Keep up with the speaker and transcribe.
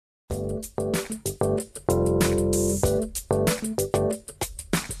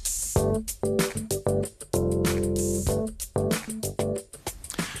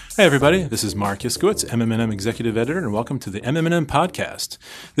Hey everybody, this is Marc Iskowitz, MM&M Executive Editor, and welcome to the MM&M Podcast.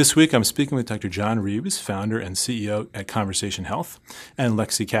 This week I'm speaking with Dr. John Reeves, founder and CEO at Conversation Health, and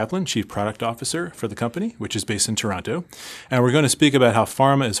Lexi Kaplin, Chief Product Officer for the company, which is based in Toronto. And we're going to speak about how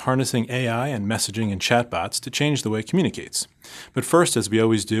pharma is harnessing AI and messaging and chatbots to change the way it communicates. But first, as we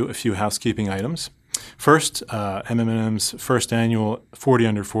always do, a few housekeeping items. First, MM&M's first annual 40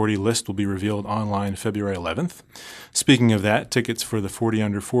 Under 40 list will be revealed online February 11th. Speaking of that, tickets for the 40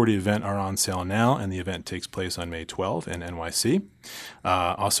 Under 40 event are on sale now, and the event takes place on May 12 in NYC.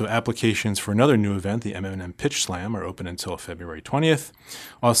 Also, applications for another new event, the MM&M Pitch Slam, are open until February 20th.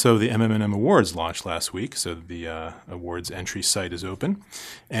 Also, the MM&M Awards launched last week, so the awards entry site is open.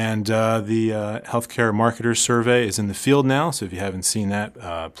 And the Healthcare Marketers Survey is in the field now, so if you haven't seen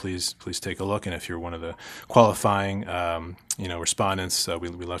that, please take a look. And if you're one of the qualifying respondents, we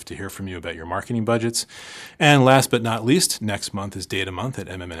love to hear from you about your marketing budgets. And last but not least, next month is Data Month at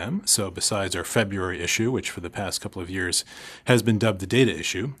MM&M. So besides our February issue, which for the past couple of years has been dubbed the data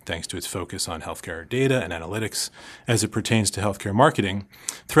issue, thanks to its focus on healthcare data and analytics as it pertains to healthcare marketing,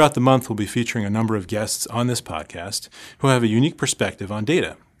 throughout the month we'll be featuring a number of guests on this podcast who have a unique perspective on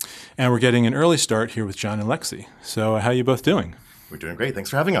data. And we're getting an early start here with John and Lexi. So how are you both doing? We're doing great.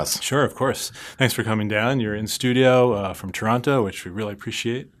 Thanks for having us. Sure, of course. Thanks for coming down. You're in studio from Toronto, which we really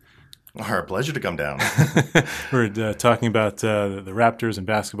appreciate. Our pleasure to come down. We were talking about the Raptors and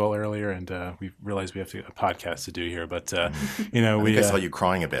basketball earlier, and we realized we have a podcast to do here. But I think I saw you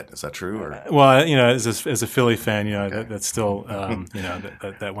crying a bit. Is that true? Or? Well, as a Philly fan, okay. That's still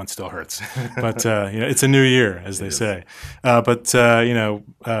that one still hurts. But it's a new year, as they say. But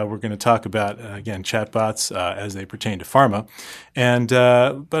we're going to talk about again chatbots as they pertain to pharma. And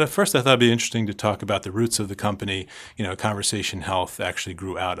but at first, I thought it'd be interesting to talk about the roots of the company. Conversation Health actually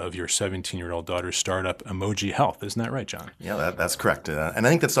grew out of your 17-year-old daughter's startup, Emoji Health. Isn't that right, John? Yeah, that's correct. And I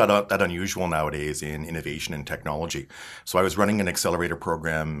think that's not that unusual nowadays in innovation and technology. So I was running an accelerator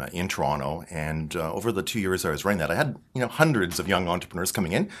program in Toronto, and over the 2 years I was running that, I had hundreds of young entrepreneurs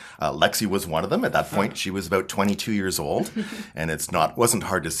coming in. Lexi was one of them. At that point, she was about 22 years old, and wasn't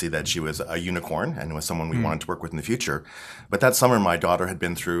hard to see that she was a unicorn and was someone we wanted to work with in the future. But that summer, my daughter had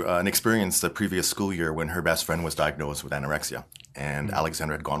been through an experience the previous school year when her best friend was diagnosed with anorexia. And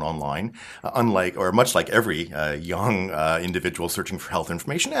Alexandra had gone online, much like every young individual searching for health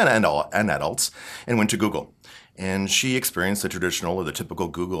information and adults, and went to Google. And she experienced the typical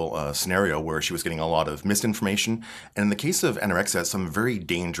Google scenario where she was getting a lot of misinformation. And in the case of anorexia, some very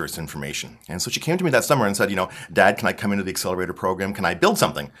dangerous information. And so she came to me that summer and said, Dad, can I come into the accelerator program? Can I build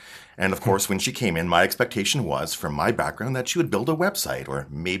something? And of course, when she came in, my expectation was, from my background, that she would build a website or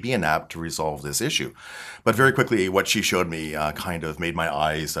maybe an app to resolve this issue. But very quickly, what she showed me kind of made my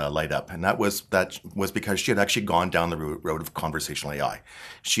eyes light up. And that was because she had actually gone down the road of conversational AI.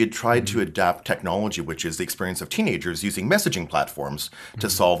 She had tried to adapt technology, which is the experience of teenagers using messaging platforms to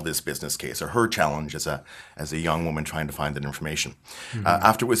solve this business case, or her challenge as a young woman trying to find that information.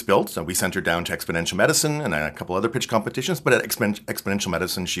 After it was built, we sent her down to Exponential Medicine and a couple other pitch competitions. But at Exponential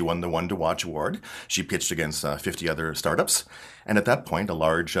Medicine, she won the One to Watch award. She pitched against 50 other startups. And at that point, a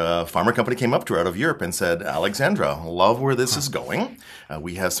large pharma company came up to her out of Europe and said, Alexandra, love where this is going.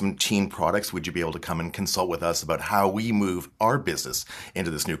 We have some teen products. Would you be able to come and consult with us about how we move our business into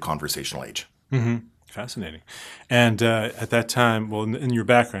this new conversational age? Mm-hmm. Fascinating. And at that time, well, in your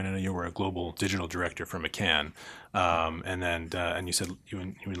background, I know you were a global digital director for McCann. And you said you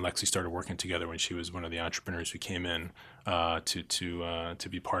and Lexi started working together when she was one of the entrepreneurs who came in to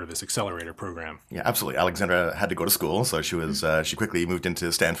be part of this accelerator program. Yeah, absolutely. Alexandra had to go to school, so she quickly moved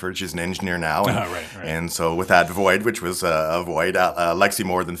into Stanford. She's an engineer now, right. And so with that void, which was a void, Lexi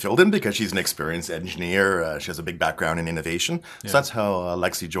more than filled in because she's an experienced engineer. She has a big background in innovation, so that's how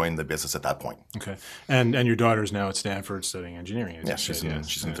Lexi joined the business at that point. Okay, and your daughter's now at Stanford studying engineering. Yeah, she's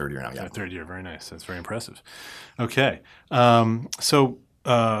in third year now. Yeah, third year. Very nice. That's very impressive. Okay,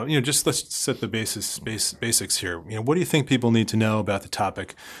 just let's set the basics here. What do you think people need to know about the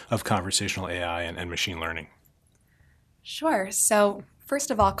topic of conversational AI and machine learning? Sure. So first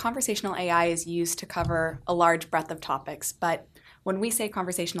of all, conversational AI is used to cover a large breadth of topics. But when we say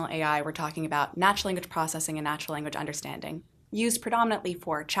conversational AI, we're talking about natural language processing and natural language understanding, used predominantly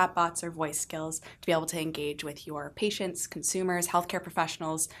for chatbots or voice skills to be able to engage with your patients, consumers, healthcare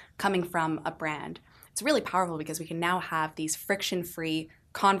professionals coming from a brand. It's really powerful because we can now have these friction-free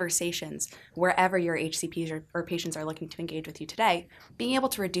conversations wherever your HCPs or patients are looking to engage with you today, being able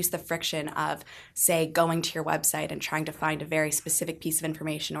to reduce the friction of, say, going to your website and trying to find a very specific piece of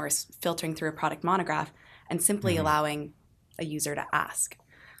information or filtering through a product monograph and simply allowing a user to ask.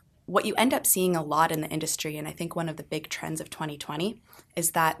 what you end up seeing a lot in the industry, and I think one of the big trends of 2020,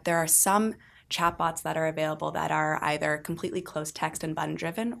 is that there are some chatbots that are available that are either completely closed text and button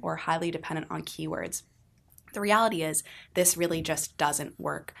driven or highly dependent on keywords. The reality is this really just doesn't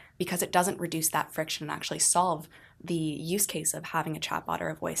work because it doesn't reduce that friction and actually solve the use case of having a chatbot or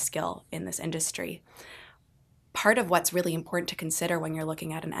a voice skill in this industry. Part of what's really important to consider when you're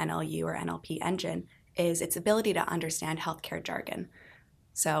looking at an NLU or NLP engine is its ability to understand healthcare jargon.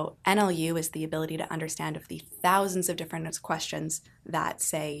 So NLU is the ability to understand of the thousands of different questions that,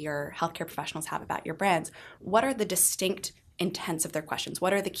 say, your healthcare professionals have about your brands. What are the distinct intents of their questions?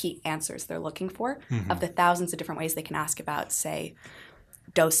 What are the key answers they're looking for of the thousands of different ways they can ask about, say,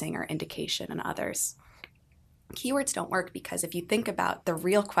 dosing or indication and others? Keywords don't work because if you think about the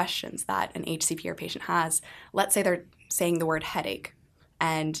real questions that an HCP or patient has, let's say they're saying the word headache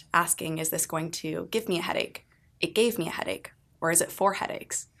and asking, is this going to give me a headache? It gave me a headache. Or is it for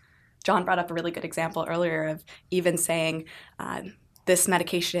headaches? John brought up a really good example earlier of even saying, this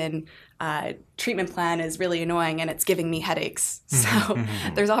medication treatment plan is really annoying and it's giving me headaches. So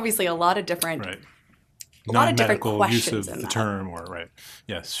there's obviously a lot of different non-medical use of in the that. term, or right?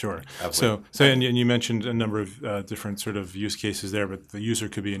 Yes, sure. Absolutely. So and you mentioned a number of different sort of use cases there, but the user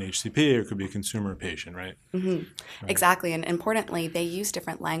could be an HCP or it could be a consumer patient, right? Right. Exactly, and importantly, they use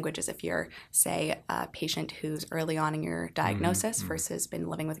different languages. If you're, say, a patient who's early on in your diagnosis versus been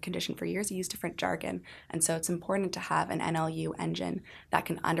living with a condition for years, you use different jargon, and so it's important to have an NLU engine that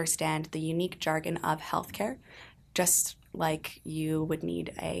can understand the unique jargon of healthcare, just like you would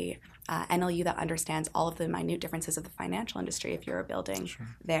need a NLU that understands all of the minute differences of the financial industry if you're building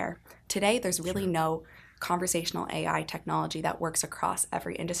there. Today, there's really no conversational AI technology that works across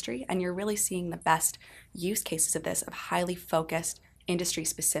every industry, and you're really seeing the best use cases of this of highly focused,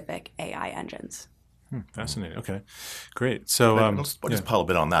 industry-specific AI engines. Fascinating. Okay, great. So I'll just pile a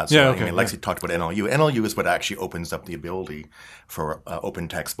bit on that. So, Yeah, okay, I mean, Lexi talked about NLU. NLU is what actually opens up the ability for open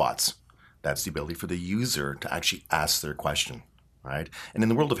text bots. That's the ability for the user to actually ask their question. Right? And in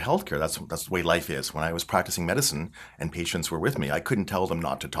the world of healthcare, that's the way life is. When I was practicing medicine and patients were with me, I couldn't tell them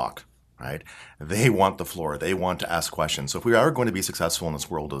not to talk. Right? They want the floor. They want to ask questions. So if we are going to be successful in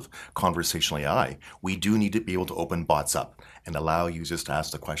this world of conversational AI, we do need to be able to open bots up and allow users to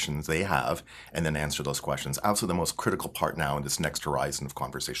ask the questions they have and then answer those questions. Absolutely the most critical part now in this next horizon of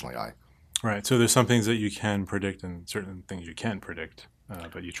conversational AI. right. So there's some things that you can predict and certain things you can't predict.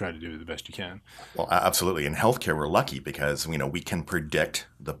 But you try to do the best you can. Well, absolutely. In healthcare, we're lucky because we can predict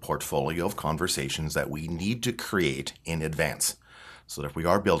the portfolio of conversations that we need to create in advance. So that if we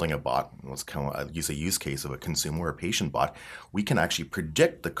are building a bot, let's use a use case of a consumer or patient bot, we can actually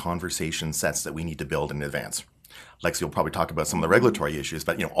predict the conversation sets that we need to build in advance. Lexi will probably talk about some of the regulatory issues,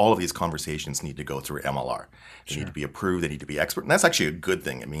 but all of these conversations need to go through MLR. They need to be approved, they need to be expert, and that's actually a good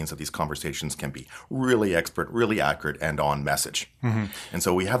thing. It means that these conversations can be really expert, really accurate, and on message. And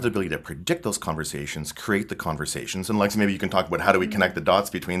so we have the ability to predict those conversations, create the conversations, and Lexi, maybe you can talk about how do we connect the dots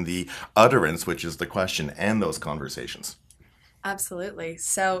between the utterance, which is the question, and those conversations. Absolutely.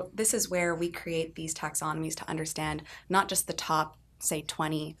 So this is where we create these taxonomies to understand not just the top, say,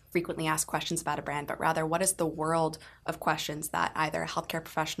 20 frequently asked questions about a brand, but rather what is the world of questions that either a healthcare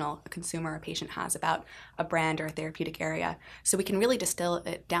professional, a consumer, or a patient has about a brand or a therapeutic area. So we can really distill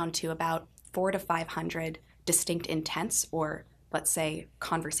it down to about 400 to 500 distinct intents, or let's say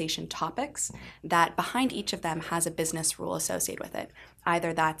conversation topics, that behind each of them has a business rule associated with it.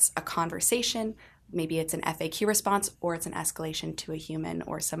 Either that's a conversation, maybe it's an FAQ response, or it's an escalation to a human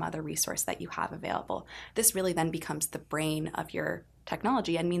or some other resource that you have available. This really then becomes the brain of your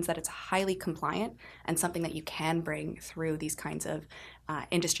technology and means that it's highly compliant and something that you can bring through these kinds of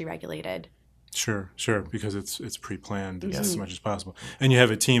industry regulated. Sure, because it's pre-planned as much as possible. And you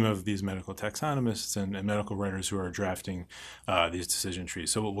have a team of these medical taxonomists and medical writers who are drafting these decision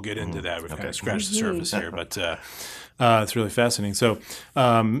trees. So we'll get into that. We've kind of scratched the surface here, but it's really fascinating. So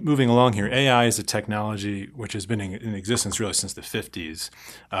moving along here, AI is a technology which has been in existence really since the 50s.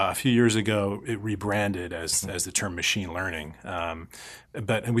 A few years ago, it rebranded as the term machine learning.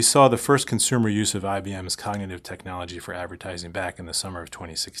 And we saw the first consumer use of IBM's cognitive technology for advertising back in the summer of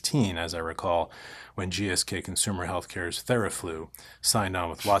 2016, as I recall, when GSK Consumer Healthcare's Theraflu signed on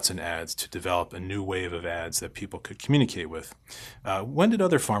with Watson Ads to develop a new wave of ads that people could communicate with. When did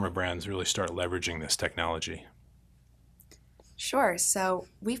other pharma brands really start leveraging this technology? Sure. So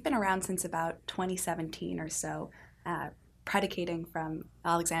we've been around since about 2017 or so, predicating from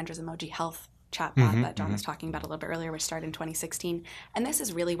Alexandra's Emoji Health chatbot that John was talking about a little bit earlier, which started in 2016. And this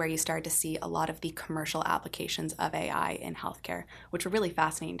is really where you start to see a lot of the commercial applications of AI in healthcare, which were really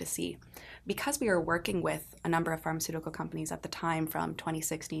fascinating to see. Because we were working with a number of pharmaceutical companies at the time from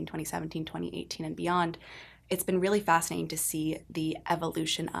 2016, 2017, 2018, and beyond, it's been really fascinating to see the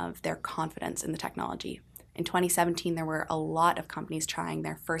evolution of their confidence in the technology. In 2017, there were a lot of companies trying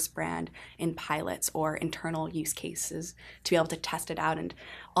their first brand in pilots or internal use cases to be able to test it out and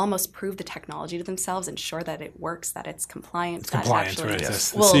almost prove the technology to themselves, ensure that it works, that it's compliant. It's compliance, right?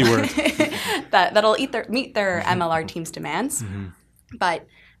 Yes. Well, the C word. that'll meet their MLR team's demands. But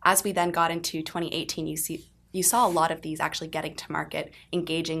as we then got into 2018, you saw a lot of these actually getting to market,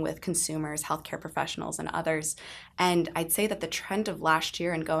 engaging with consumers, healthcare professionals, and others. And I'd say that the trend of last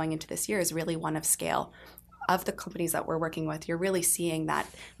year and going into this year is really one of scale. Of the companies that we're working with, you're really seeing that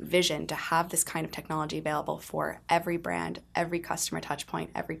vision to have this kind of technology available for every brand, every customer touch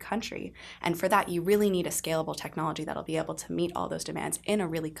point, every country. And for that, you really need a scalable technology that'll be able to meet all those demands in a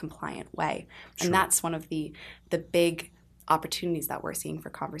really compliant way. And Sure. that's one of the big opportunities that we're seeing for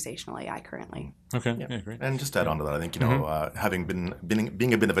conversational AI currently. Okay, yeah, great. And just to add on to that, I think, having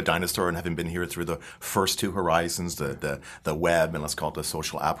being a bit of a dinosaur and having been here through the first two horizons, the web and let's call it the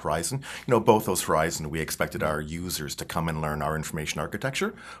social app horizon, both those horizons, we expected our users to come and learn our information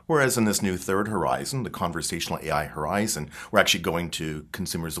architecture. Whereas in this new third horizon, the conversational AI horizon, we're actually going to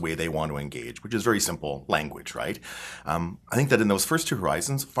consumers the way they want to engage, which is very simple language, right? I think that in those first two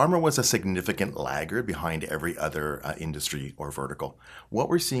horizons, pharma was a significant laggard behind every other industry or vertical. What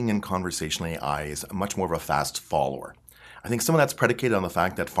we're seeing in conversational AI is much more of a fast follower. I think some of that's predicated on the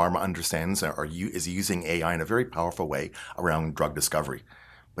fact that pharma understands or is using AI in a very powerful way around drug discovery.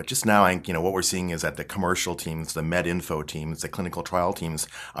 But just now, I think, what we're seeing is that the commercial teams, the med info teams, the clinical trial teams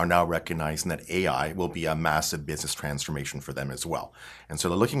are now recognizing that AI will be a massive business transformation for them as well. And so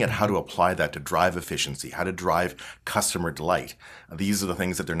they're looking at how to apply that to drive efficiency, how to drive customer delight. These are the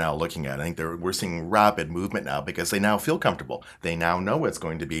things that they're now looking at. I think we're seeing rapid movement now because they now feel comfortable. They now know it's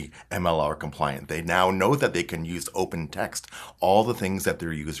going to be MLR compliant. They now know that they can use open text, all the things that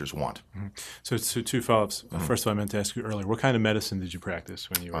their users want. So two follow-ups. First of all, I meant to ask you earlier, what kind of medicine did you practice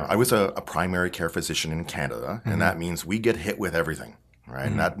when you were? I was a primary care physician in Canada, and that means we get hit with everything. Right?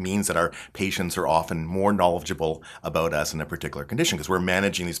 And that means that our patients are often more knowledgeable about us in a particular condition because we're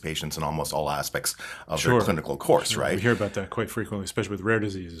managing these patients in almost all aspects of their clinical course, right? We hear about that quite frequently, especially with rare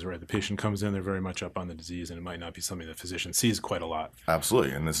diseases, right? The patient comes in, they're very much up on the disease, and it might not be something the physician sees quite a lot.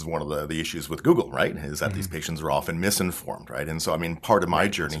 Absolutely. And this is one of the issues with Google, right? Is that these patients are often misinformed, right? And so, part of my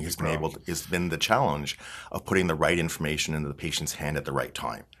journey has been the challenge of putting the right information into the patient's hand at the right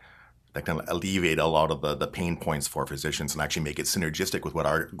time. That can alleviate a lot of the pain points for physicians and actually make it synergistic with what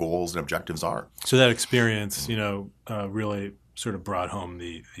our goals and objectives are. So that experience, really sort of brought home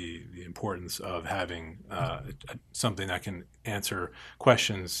the importance of having something that can answer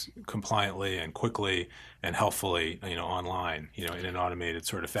questions compliantly and quickly and helpfully, online, in an automated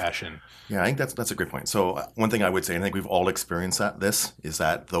sort of fashion. Yeah, I think that's a great point. So one thing I would say, and I think we've all experienced is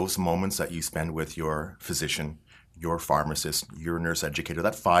that those moments that you spend with your physician, your pharmacist, your nurse educator,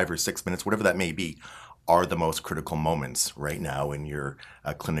 that 5 or 6 minutes, whatever that may be, are the most critical moments right now in your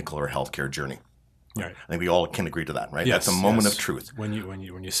clinical or healthcare journey. Right. I think we all can agree to that, right? Yes, that's a moment of truth. When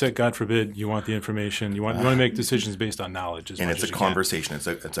you sit, God forbid, you want the information, you want to make decisions based on knowledge. And it's a conversation. It's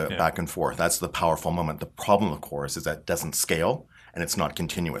a back and forth. That's the powerful moment. The problem, of course, is that it doesn't scale and it's not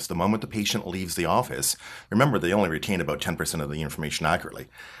continuous. The moment the patient leaves the office, remember, they only retain about 10% of the information accurately.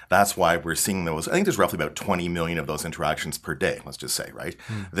 That's why we're seeing those. I think there's roughly about 20 million of those interactions per day, let's just say, right?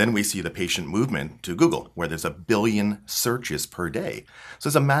 Then we see the patient movement to Google, where there's 1 billion searches per day. So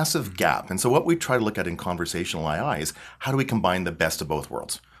there's a massive gap. And so what we try to look at in conversational AI is how do we combine the best of both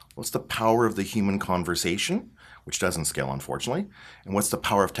worlds? What's the power of the human conversation, which doesn't scale, unfortunately, and what's the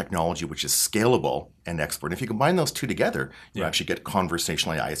power of technology, which is scalable and expert? And if you combine those two together, you actually get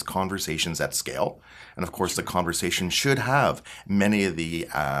conversational AI. It's conversations at scale. And of course, the conversation should have many of the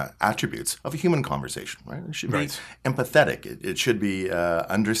attributes of a human conversation, right? It should be empathetic. It should be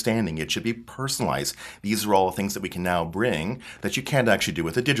understanding. It should be personalized. These are all things that we can now bring that you can't actually do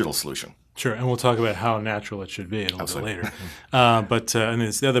with a digital solution. Sure, and we'll talk about how natural it should be a little bit later. And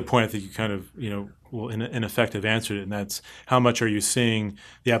it's the other point I think you kind of, in effect have answered it, and that's how much are you seeing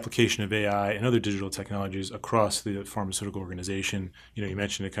the application of AI and other digital technologies across the pharmaceutical organization? You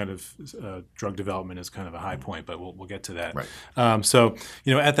mentioned it kind of drug development is kind of a high point, but we'll get to that. Right. So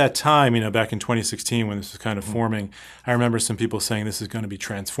at that time, back in 2016 when this was kind of forming, I remember some people saying this is going to be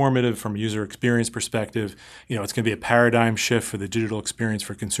transformative from a user experience perspective. It's going to be a paradigm shift for the digital experience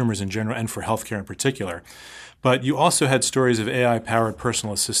for consumers in general and for healthcare in particular. But you also had stories of AI-powered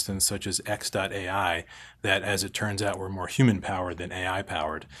personal assistants such as X.AI that, as it turns out, were more human-powered than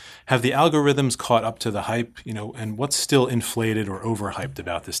AI-powered. Have the algorithms caught up to the hype, and what's still inflated or overhyped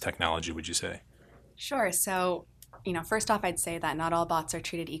about this technology, would you say? Sure. So, first off, I'd say that not all bots are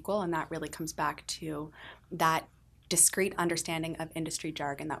treated equal, and that really comes back to that discrete understanding of industry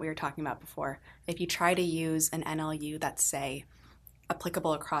jargon that we were talking about before. If you try to use an NLU that's, say,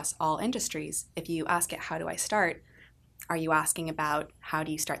 applicable across all industries, if you ask it, how do I start? Are you asking about how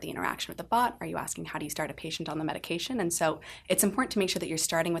do you start the interaction with the bot? Are you asking how do you start a patient on the medication? And so it's important to make sure that you're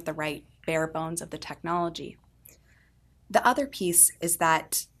starting with the right bare bones of the technology. The other piece is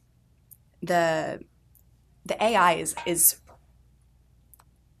that the AI is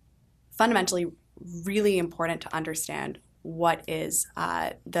fundamentally really important to understand what is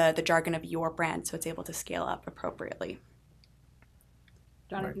the jargon of your brand so it's able to scale up appropriately.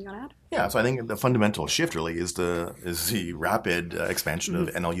 John, anything you want to add? Yeah, so I think the fundamental shift really is the rapid expansion of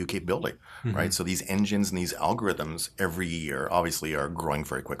NLU capability, right? So these engines and these algorithms every year obviously are growing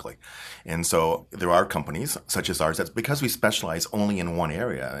very quickly. And so there are companies such as ours that's because we specialize only in one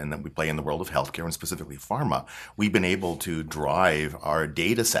area and that we play in the world of healthcare and specifically pharma, we've been able to drive our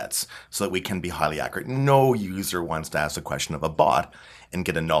data sets so that we can be highly accurate. No user wants to ask a question of a bot and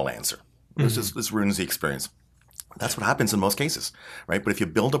get a null answer. This ruins the experience. That's what happens in most cases, right? But if you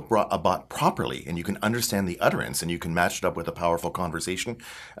build a bot properly and you can understand the utterance and you can match it up with a powerful conversation,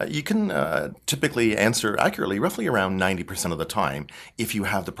 you can typically answer accurately roughly around 90% of the time if you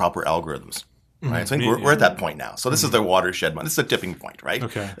have the proper algorithms. Right, so I think we're at that point now. So this is the watershed. This is a tipping point, right?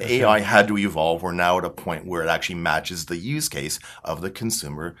 Okay. AI had to evolve. We're now at a point where it actually matches the use case of the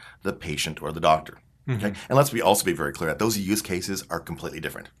consumer, the patient, or the doctor. Okay, and let's also be very clear that those use cases are completely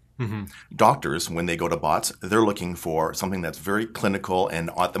different. Doctors, when they go to bots, they're looking for something that's very clinical and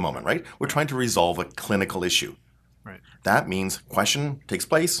at the moment, right? We're trying to resolve a clinical issue. Right. That means question takes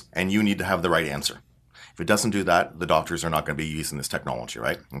place and you need to have the right answer. If it doesn't do that, the doctors are not going to be using this technology,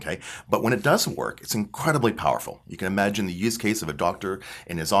 right? Okay. But when it does work, it's incredibly powerful. You can imagine the use case of a doctor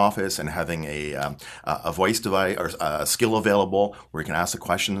in his office and having a voice device or a skill available where he can ask a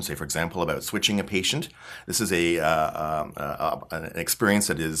question, say, for example, about switching a patient. This is an experience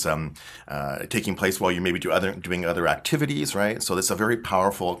that is taking place while you maybe doing other activities, right? So this is a very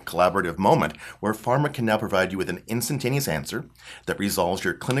powerful collaborative moment where pharma can now provide you with an instantaneous answer that resolves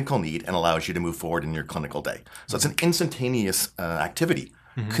your clinical need and allows you to move forward in your clinical day. So it's an instantaneous activity.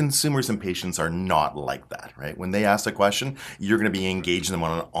 Consumers and patients are not like that, right? When they ask a question, you're going to be engaging them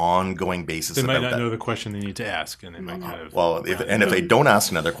on an ongoing basis. They might not know the question they need to ask, and they might kind of... if they don't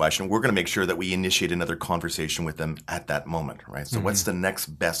ask another question, we're going to make sure that we initiate another conversation with them at that moment, right? So what's the next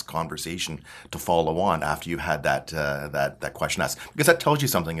best conversation to follow on after you've had that question asked? Because that tells you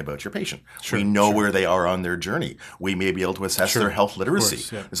something about your patient. We know where they are on their journey. We may be able to assess their health literacy.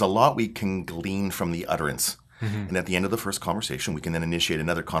 Course, yeah. There's a lot we can glean from the utterance. And at the end of the first conversation, we can then initiate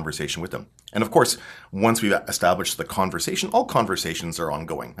another conversation with them. And of course, once we've established the conversation, all conversations are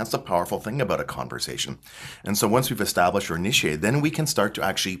ongoing. That's the powerful thing about a conversation. And so once we've established or initiated, then we can start to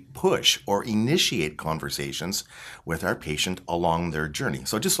actually push or initiate conversations with our patient along their journey.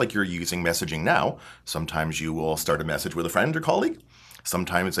 So just like you're using messaging now, sometimes you will start a message with a friend or colleague.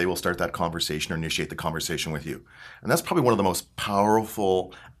 Sometimes they will start that conversation or initiate the conversation with you. And that's probably one of the most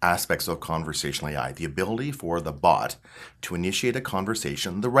powerful aspects of conversational AI, the ability for the bot to initiate a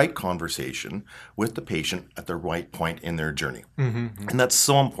conversation, the right conversation with the patient at the right point in their journey. And that's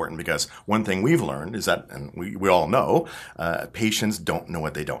so important because one thing we've learned is that, and we all know, patients don't know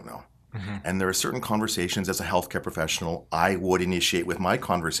what they don't know. And there are certain conversations as a healthcare professional I would initiate with my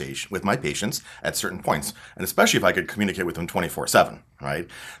conversation with my patients at certain points, and especially if I could communicate with them 24/7, right?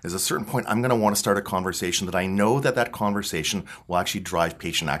 There's a certain point I'm going to want to start a conversation that I know that conversation will actually drive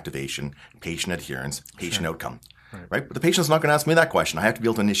patient activation, patient adherence, patient outcome. Right? But the patient's not going to ask me that question. I have to be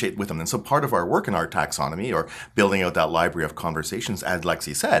able to initiate with them. And so part of our work in our taxonomy or building out that library of conversations, as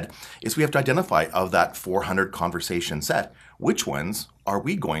Lexi said, is we have to identify of that 400 conversation set, which ones are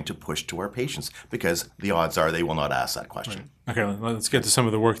we going to push to our patients? Because the odds are they will not ask that question. Okay, let's get to some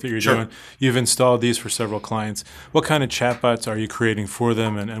of the work that you're doing. You've installed these for several clients. What kind of chatbots are you creating for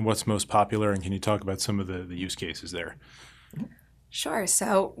them and what's most popular? And can you talk about some of the use cases there? Sure.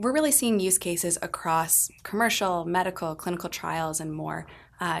 So we're really seeing use cases across commercial, medical, clinical trials, and more.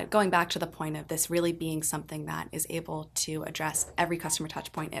 Going back to the point of this really being something that is able to address every customer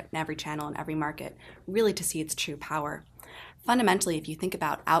touch point in every channel in every market, really to see its true power. Fundamentally, if you think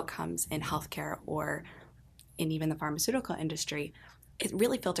about outcomes in healthcare or in even the pharmaceutical industry, it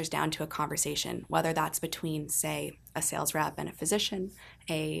really filters down to a conversation, whether that's between, say, a sales rep and a physician,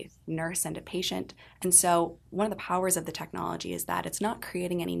 a nurse and a patient. And so one of the powers of the technology is that it's not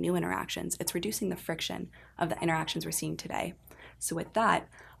creating any new interactions. It's reducing the friction of the interactions we're seeing today. So with that,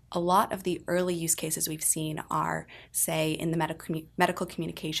 a lot of the early use cases we've seen are, say, in the medical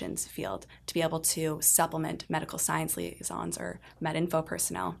communications field, to be able to supplement medical science liaisons or MedInfo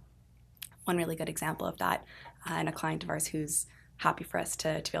personnel. One really good example of that, and a client of ours who's happy for us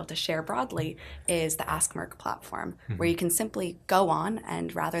to be able to share broadly, is the Ask Merck platform, where you can simply go on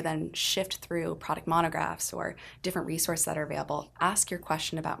and rather than shift through product monographs or different resources that are available, ask your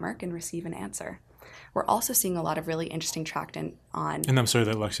question about Merck and receive an answer. We're also seeing a lot of really interesting traction on... And I'm sorry,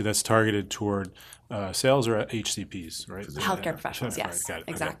 Lexi, that's targeted toward sales or HCPs, right? Healthcare professionals, yes, Right, got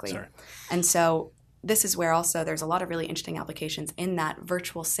it. exactly. Okay, and so this is where also there's a lot of really interesting applications in that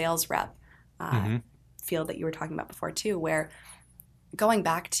virtual sales rep field that you were talking about before too, where going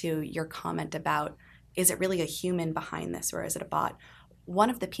back to your comment about, is it really a human behind this or is it a bot? One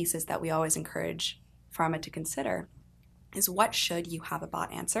of the pieces that we always encourage pharma to consider is what should you have a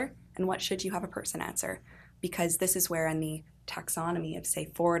bot answer and what should you have a person answer? Because this is where in the taxonomy of, say,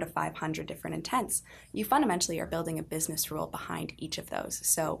 400 to 500 different intents, you fundamentally are building a business rule behind each of those.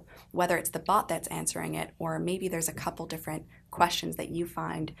 So whether it's the bot that's answering it, or maybe there's a couple different questions that you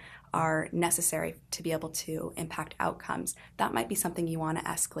find are necessary to be able to impact outcomes, that might be something you want to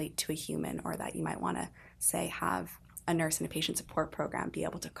escalate to a human, or that you might want to, say, have a nurse in a patient support program be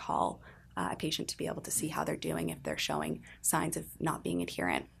able to call a patient to be able to see how they're doing if they're showing signs of not being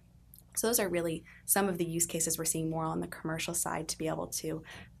adherent. So those are really some of the use cases we're seeing more on the commercial side to be able to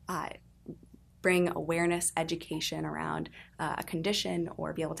bring awareness, education around a condition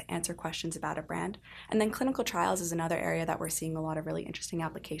or be able to answer questions about a brand. And then clinical trials is another area that we're seeing a lot of really interesting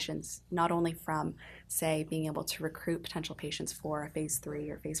applications, not only from, say, being able to recruit potential patients for a phase 3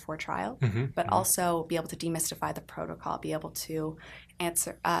 or phase 4 trial, but also be able to demystify the protocol, be able to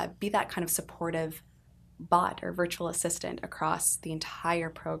answer, be that kind of supportive bot or virtual assistant across the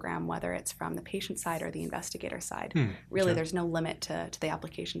entire program, whether it's from the patient side or the investigator side. Really, there's no limit to the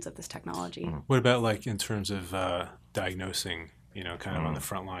applications of this technology. What about like in terms of diagnosing, kind of on the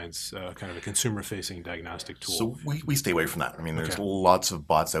front lines, kind of a consumer-facing diagnostic tool? So we stay away from that. I mean, there's lots of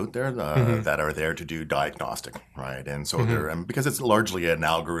bots out there that are there to do diagnostic, right? And so they're because it's largely an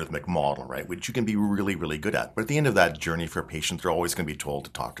algorithmic model, right, which you can be really, really good at. But at the end of that journey for patients, they're always going to be told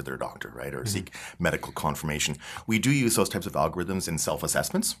to talk to their doctor, right, or seek medical confirmation. We do use those types of algorithms in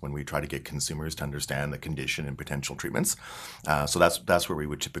self-assessments when we try to get consumers to understand the condition and potential treatments. So that's where we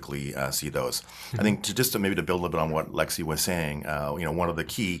would typically see those. I think to maybe to build a little bit on what Lexi was saying, one of the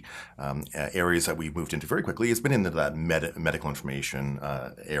key areas that we've moved into very quickly has been into that medical information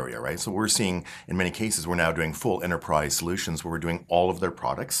area, right? So we're seeing, in many cases, we're now doing full enterprise solutions where we're doing all of their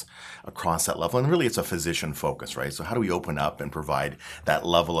products across that level. And really, it's a physician focus, right? So how do we open up and provide that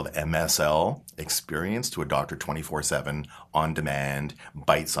level of MSL experience to a doctor 24/7, on-demand,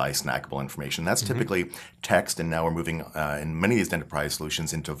 bite-sized, snackable information? That's typically text, and now we're moving in many of these enterprise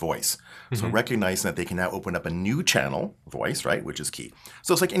solutions into voice. So recognizing that they can now open up a new channel, voice, right, which is key.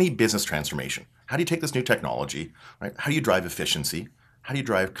 So it's like any business transformation. How do you take this new technology, right? How do you drive efficiency? How do you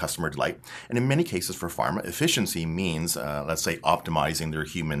drive customer delight? And in many cases for pharma, efficiency means, let's say, optimizing their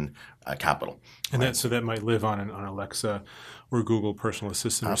human capital. And right? that might live on an Alexa or Google personal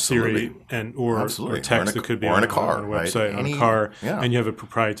assistant or Siri or text that could be on a car, on a website, right? on a car, and you have a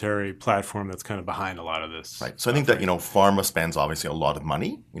proprietary platform that's kind of behind a lot of this. Right. So I think that, pharma spends obviously a lot of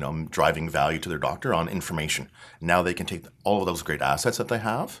money, driving value to their doctor on information. Now they can take all of those great assets that they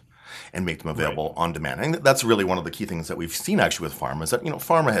have and make them available on demand. I think that's really one of the key things that we've seen actually with pharma is that,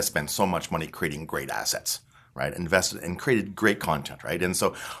 pharma has spent so much money creating great assets, right? Invested and created great content, right? And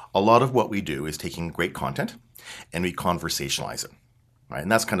so a lot of what we do is taking great content and we conversationalize it, right?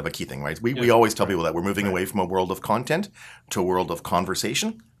 And that's kind of a key thing, right? We always tell people that we're moving away from a world of content to a world of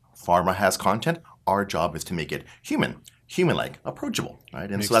conversation. Pharma has content. Our job is to make it human-like, approachable,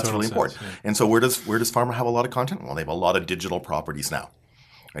 right? And so that's really important. Yeah. And so where does pharma have a lot of content? Well, they have a lot of digital properties now.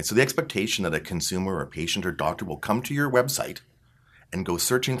 Right, so the expectation that a consumer or patient or doctor will come to your website and go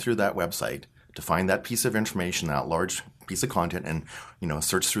searching through that website to find that piece of information, that large piece of content and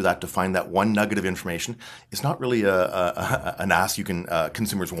search through that to find that one nugget of information is not really an ask you can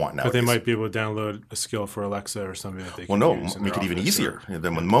consumers want nowadays. But they might be able to download a skill for Alexa or something that they can use. Make it even easier. Then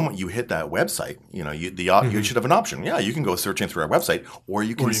the moment you hit that website, you should have an option. Yeah, you can go searching through our website, or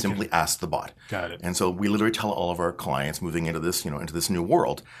you can simply ask the bot. Got it. And so we literally tell all of our clients moving into this, into this new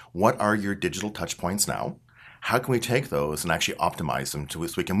world, what are your digital touch points now? How can we take those and actually optimize them so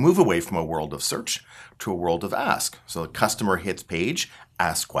we can move away from a world of search to a world of ask? So the customer hits page,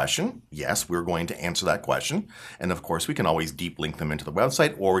 ask question. Yes, we're going to answer that question. And of course, we can always deep link them into the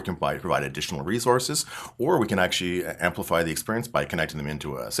website, or we can provide additional resources, or we can actually amplify the experience by connecting them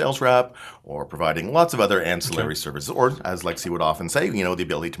into a sales rep or providing lots of other ancillary services, or as Lexi would often say, the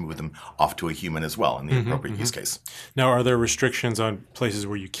ability to move them off to a human as well in the appropriate use case. Now, are there restrictions on places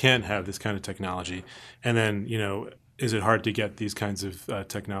where you can't have this kind of technology? And then, is it hard to get these kinds of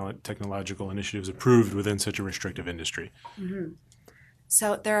technological initiatives approved within such a restrictive industry? Mm-hmm.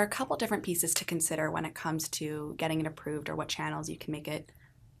 So there are a couple different pieces to consider when it comes to getting it approved or what channels you can make it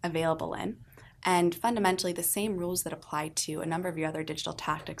available in. And fundamentally, the same rules that apply to a number of your other digital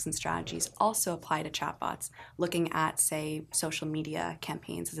tactics and strategies also apply to chatbots, looking at, say, social media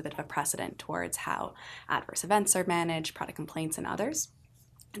campaigns as a bit of a precedent towards how adverse events are managed, product complaints, and others.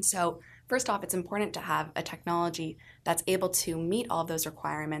 And so first off, it's important to have a technology that's able to meet all of those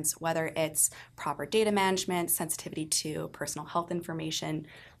requirements, whether it's proper data management, sensitivity to personal health information,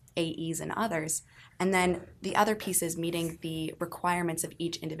 AEs, and others. And then the other piece is meeting the requirements of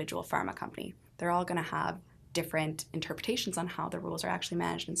each individual pharma company. They're all going to have different interpretations on how the rules are actually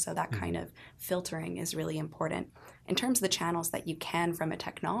managed, and so that kind of filtering is really important. In terms of the channels that you can, from a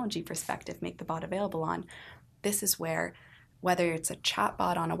technology perspective, make the bot available on, this is where, whether it's a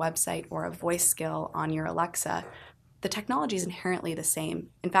chatbot on a website or a voice skill on your Alexa, the technology is inherently the same.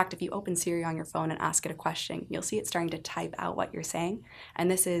 In fact, if you open Siri on your phone and ask it a question, you'll see it starting to type out what you're saying,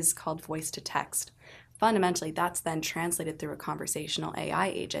 and this is called voice to text. Fundamentally, that's then translated through a conversational AI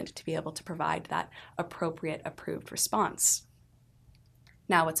agent to be able to provide that appropriate approved response.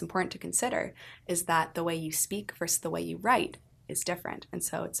 Now, what's important to consider is that the way you speak versus the way you write is different, and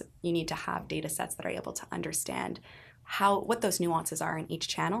so you need to have data sets that are able to understand what those nuances are in each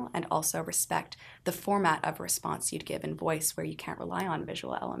channel, and also respect the format of response you'd give in voice, where you can't rely on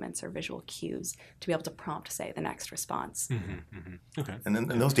visual elements or visual cues to be able to prompt, say, the next response. Okay. And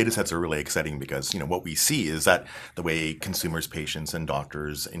those data sets are really exciting because, what we see is that the way consumers, patients, and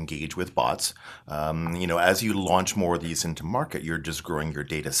doctors engage with bots, as you launch more of these into market, you're just growing your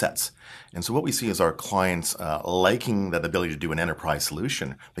data sets. And so what we see is our clients liking that ability to do an enterprise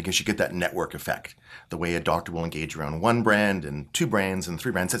solution, because you get that network effect. The way a doctor will engage around one brand and two brands and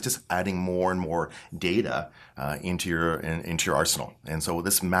three brands, it's just adding more and more data into your arsenal. And so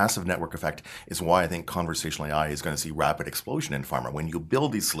this massive network effect is why I think conversational AI is going to see rapid explosion in pharma. When you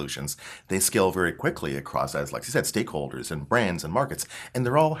build these solutions, they scale very quickly across, as Lexi said, stakeholders and brands and markets, and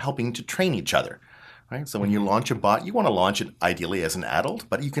they're all helping to train each other. Right? So when you launch a bot, you want to launch it ideally as an adult,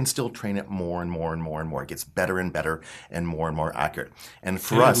 but you can still train it more and more and more and more. It gets better and better and more accurate. And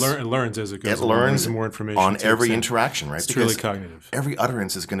for us, it learns as it goes. It learns more information on every interaction, right? It's truly cognitive. Every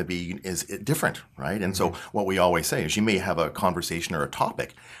utterance is going to be different, right? And so what we always say is, you may have a conversation or a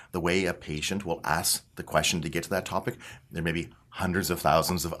topic. The way a patient will ask the question to get to that topic, there may be hundreds of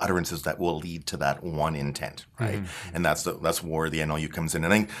thousands of utterances that will lead to that one intent, right? And that's where the NLU comes in.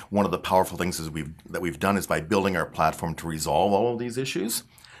 And I think one of the powerful things that we've done is, by building our platform to resolve all of these issues,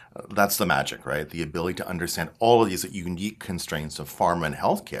 that's the magic, right? The ability to understand all of these unique constraints of pharma and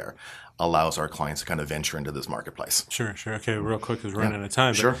healthcare allows our clients to kind of venture into this marketplace. Sure. Okay, real quick, because we're running out of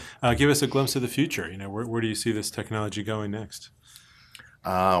time. Sure. But, give us a glimpse of the future. Where do you see this technology going next?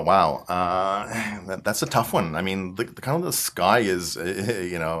 Wow. That's a tough one. I mean, the sky is,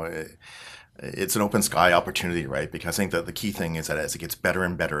 it's an open sky opportunity, right? Because I think that the key thing is that as it gets better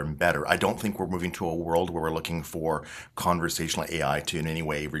and better and better, I don't think we're moving to a world where we're looking for conversational AI to in any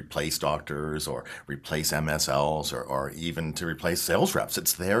way replace doctors or replace MSLs or even to replace sales reps.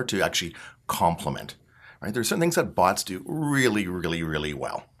 It's there to actually complement, right? There's certain things that bots do really, really, really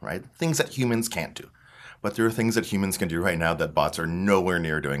well, right? Things that humans can't do. But there are things that humans can do right now that bots are nowhere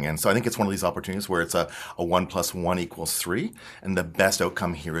near doing. And so I think it's one of these opportunities where it's a 1 + 1 = 3. And the best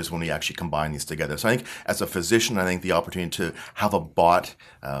outcome here is when we actually combine these together. So I think as a physician, I think the opportunity to have a bot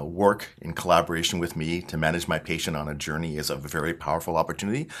work in collaboration with me to manage my patient on a journey is a very powerful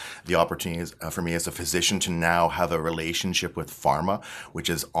opportunity. The opportunity is, for me as a physician, to now have a relationship with pharma,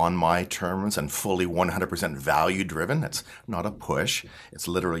 which is on my terms and fully 100% value driven. It's not a push. It's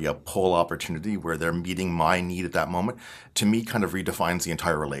literally a pull opportunity where they're meeting my need at that moment, to me kind of redefines the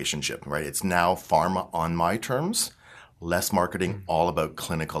entire relationship, right? It's now pharma on my terms, less marketing, all about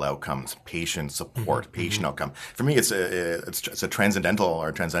clinical outcomes, patient support, patient outcome. For me, it's a transcendental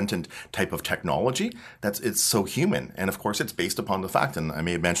or transcendent type of technology it's so human. And of course, it's based upon the fact, and I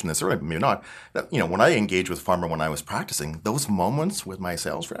may have mentioned this earlier, maybe not, that when I engaged with pharma when I was practicing, those moments with my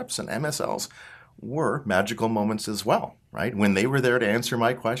sales reps and MSLs were magical moments as well, right? When they were there to answer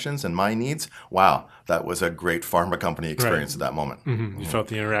my questions and my needs, wow, that was a great pharma company experience at that moment. You felt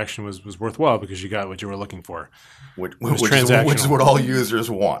the interaction was worthwhile because you got what you were looking for. Which is what all users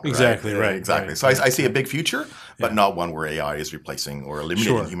want. Exactly, right. right. Exactly. Right, so I see a big future, but not one where AI is replacing or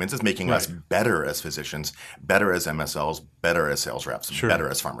eliminating humans. It's making us better as physicians, better as MSLs, better as sales reps, better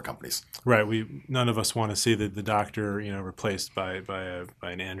as pharma companies. Right. None of us want to see the doctor, replaced by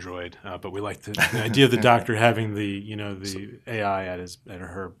an android, but we like the idea of the doctor having the AI at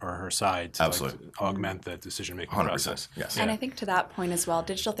her side to augment that decision making process. Yes. And I think to that point as well,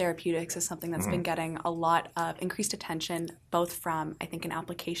 digital therapeutics is something that's been getting a lot of increased attention, both from I think an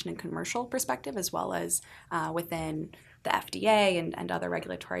application and commercial perspective, as well as within the FDA and other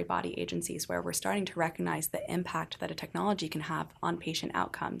regulatory body agencies, where we're starting to recognize the impact that a technology can have on patient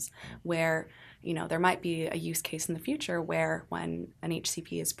outcomes, where there might be a use case in the future where when an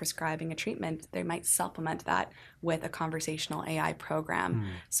HCP is prescribing a treatment, they might supplement that with a conversational AI program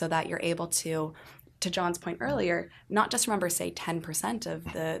so that you're able to John's point earlier, not just remember, say, 10% of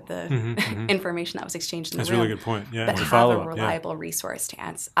the information that was exchanged in the room. That's a really good point. Yeah, but have a reliable resource to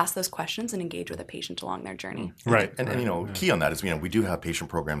ask those questions and engage with a patient along their journey. Right. And key on that is, we do have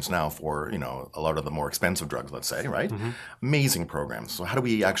patient programs now for, a lot of the more expensive drugs, let's say, right? Amazing programs. So how do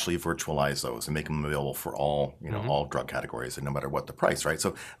we actually virtualize those and make them available for all, all drug categories and no matter what the price, right?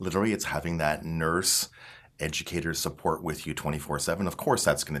 So literally it's having that nurse educators support with you 24/7. Of course,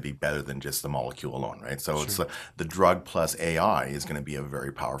 that's going to be better than just the molecule alone, right? So it's the drug plus AI is going to be a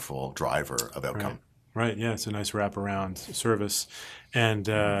very powerful driver of outcome. Right. Yeah, it's a nice wraparound service, and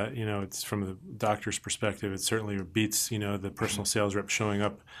it's from the doctor's perspective, it certainly beats the personal sales rep showing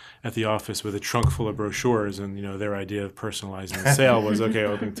up at the office with a trunk full of brochures, and their idea of personalizing the sale was okay.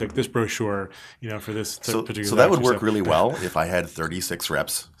 I'm going to take this brochure, for this particular. So that would work really well if I had 36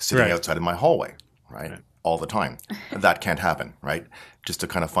 reps sitting outside of my hallway, right? All the time. That can't happen, right? Just to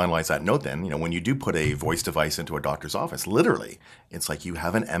kind of finalize that note then, when you do put a voice device into a doctor's office, literally, it's like you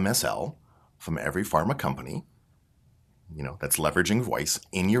have an MSL from every pharma company, that's leveraging voice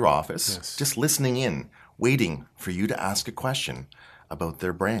in your office, just listening in, waiting for you to ask a question about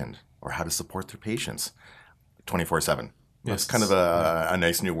their brand or how to support their patients 24/7. It's kind of a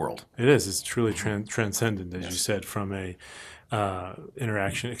nice new world. It is. It's truly transcendent, as you said, from a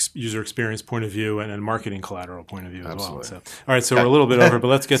interaction, user experience point of view and a marketing collateral point of view as well. So, all right, so we're a little bit over, but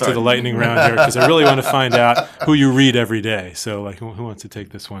let's get to the lightning round here because I really want to find out who you read every day. So, who wants to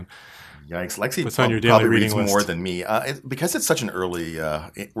take this one? Yikes. Lexi What's on your daily reading list? More than me. Because it's such an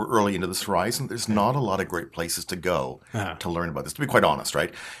we're early into this horizon, there's not a lot of great places to go to learn about this, to be quite honest,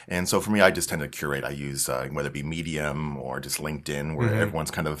 right? And so for me, I just tend to curate. I use, whether it be Medium or just LinkedIn, where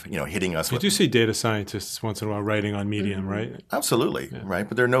everyone's kind of, hitting us with... You do see data scientists once in a while writing on Medium, right? Absolutely, right?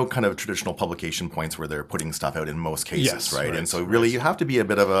 But there are no kind of traditional publication points where they're putting stuff out in most cases, right? And so really you have to be a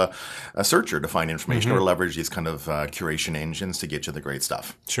bit of a searcher to find information or leverage these kind of curation engines to get you the great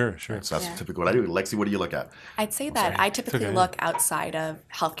stuff. Sure. Right? So that's typically what I do. Lexi, what do you look at? I'd say that I typically look outside of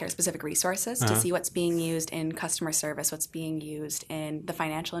healthcare-specific resources to see what's being used in customer service, what's being used in the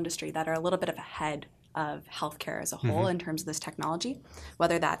financial industry that are a little bit of ahead of healthcare as a whole in terms of this technology,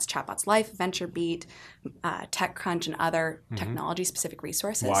 whether that's Chatbots Life, VentureBeat, TechCrunch, and other technology-specific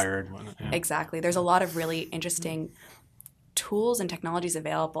resources. Wired. Exactly. There's a lot of really interesting tools and technologies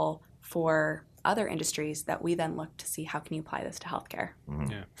available for other industries that we then look to see how can you apply this to healthcare.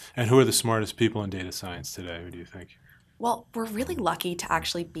 Yeah. And who are the smartest people in data science today? Who do you think? Well, we're really lucky to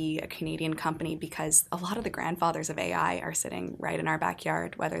actually be a Canadian company because a lot of the grandfathers of AI are sitting right in our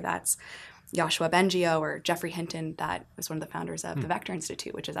backyard, whether that's Yoshua Bengio or Jeffrey Hinton, that was one of the founders of the Vector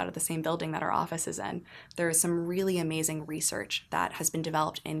Institute, which is out of the same building that our office is in. There is some really amazing research that has been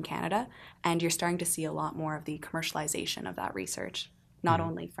developed in Canada, and you're starting to see a lot more of the commercialization of that research, not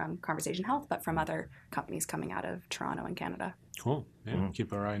only from Conversation Health, but from other companies coming out of Toronto and Canada. Cool. Yeah,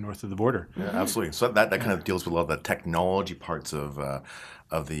 keep our eye north of the border. Yeah, absolutely. So that kind of deals with a lot of the technology parts of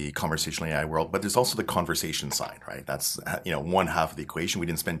the conversational AI world, but there's also the conversation side, right? That's one half of the equation. We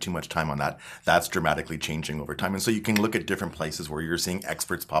didn't spend too much time on that. That's dramatically changing over time, and so you can look at different places where you're seeing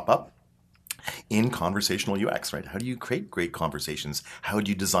experts pop up in conversational UX, right? How do you create great conversations? How do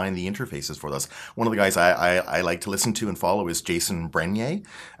you design the interfaces for those? One of the guys I like to listen to and follow is Jason Brenier.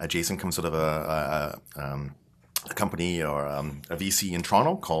 Jason comes out of a company or a VC in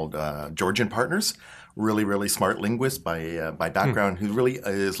Toronto called Georgian Partners. really, really smart linguist by background who really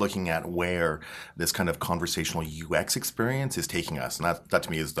is looking at where this kind of conversational UX experience is taking us. And that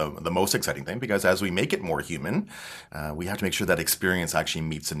to me is the most exciting thing, because as we make it more human, we have to make sure that experience actually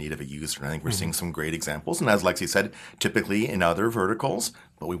meets the need of a user. And I think we're seeing some great examples. And as Lexi said, typically in other verticals,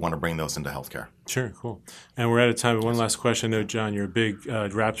 but we want to bring those into healthcare. Sure, cool. And we're out of time. But one last question. I know, John, you're a big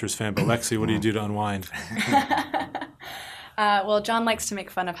Raptors fan, but Lexi, what do you do to unwind? Well, John likes to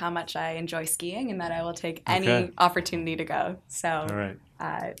make fun of how much I enjoy skiing and that I will take any opportunity to go. So all right.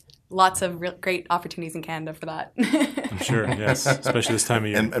 Lots of great opportunities in Canada for that. I'm sure, yes, especially this time of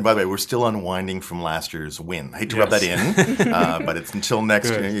year. And by the way, we're still unwinding from last year's win. I hate to rub that in, but it's until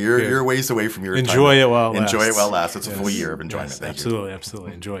next year. You're ways away from your Enjoy time. it while it lasts. Enjoy it while it lasts. It's a full year of enjoyment. Yes, Thank absolutely, you.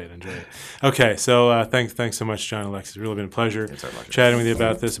 absolutely. Enjoy it. Okay, so thanks so much, John and Lex. It's really been a pleasure chatting with you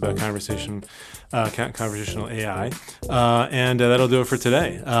about this, about conversational AI. And that'll do it for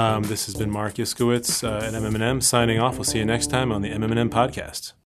today. This has been Marc Iskowitz at MM&M signing off. We'll see you next time on the MM&M podcast.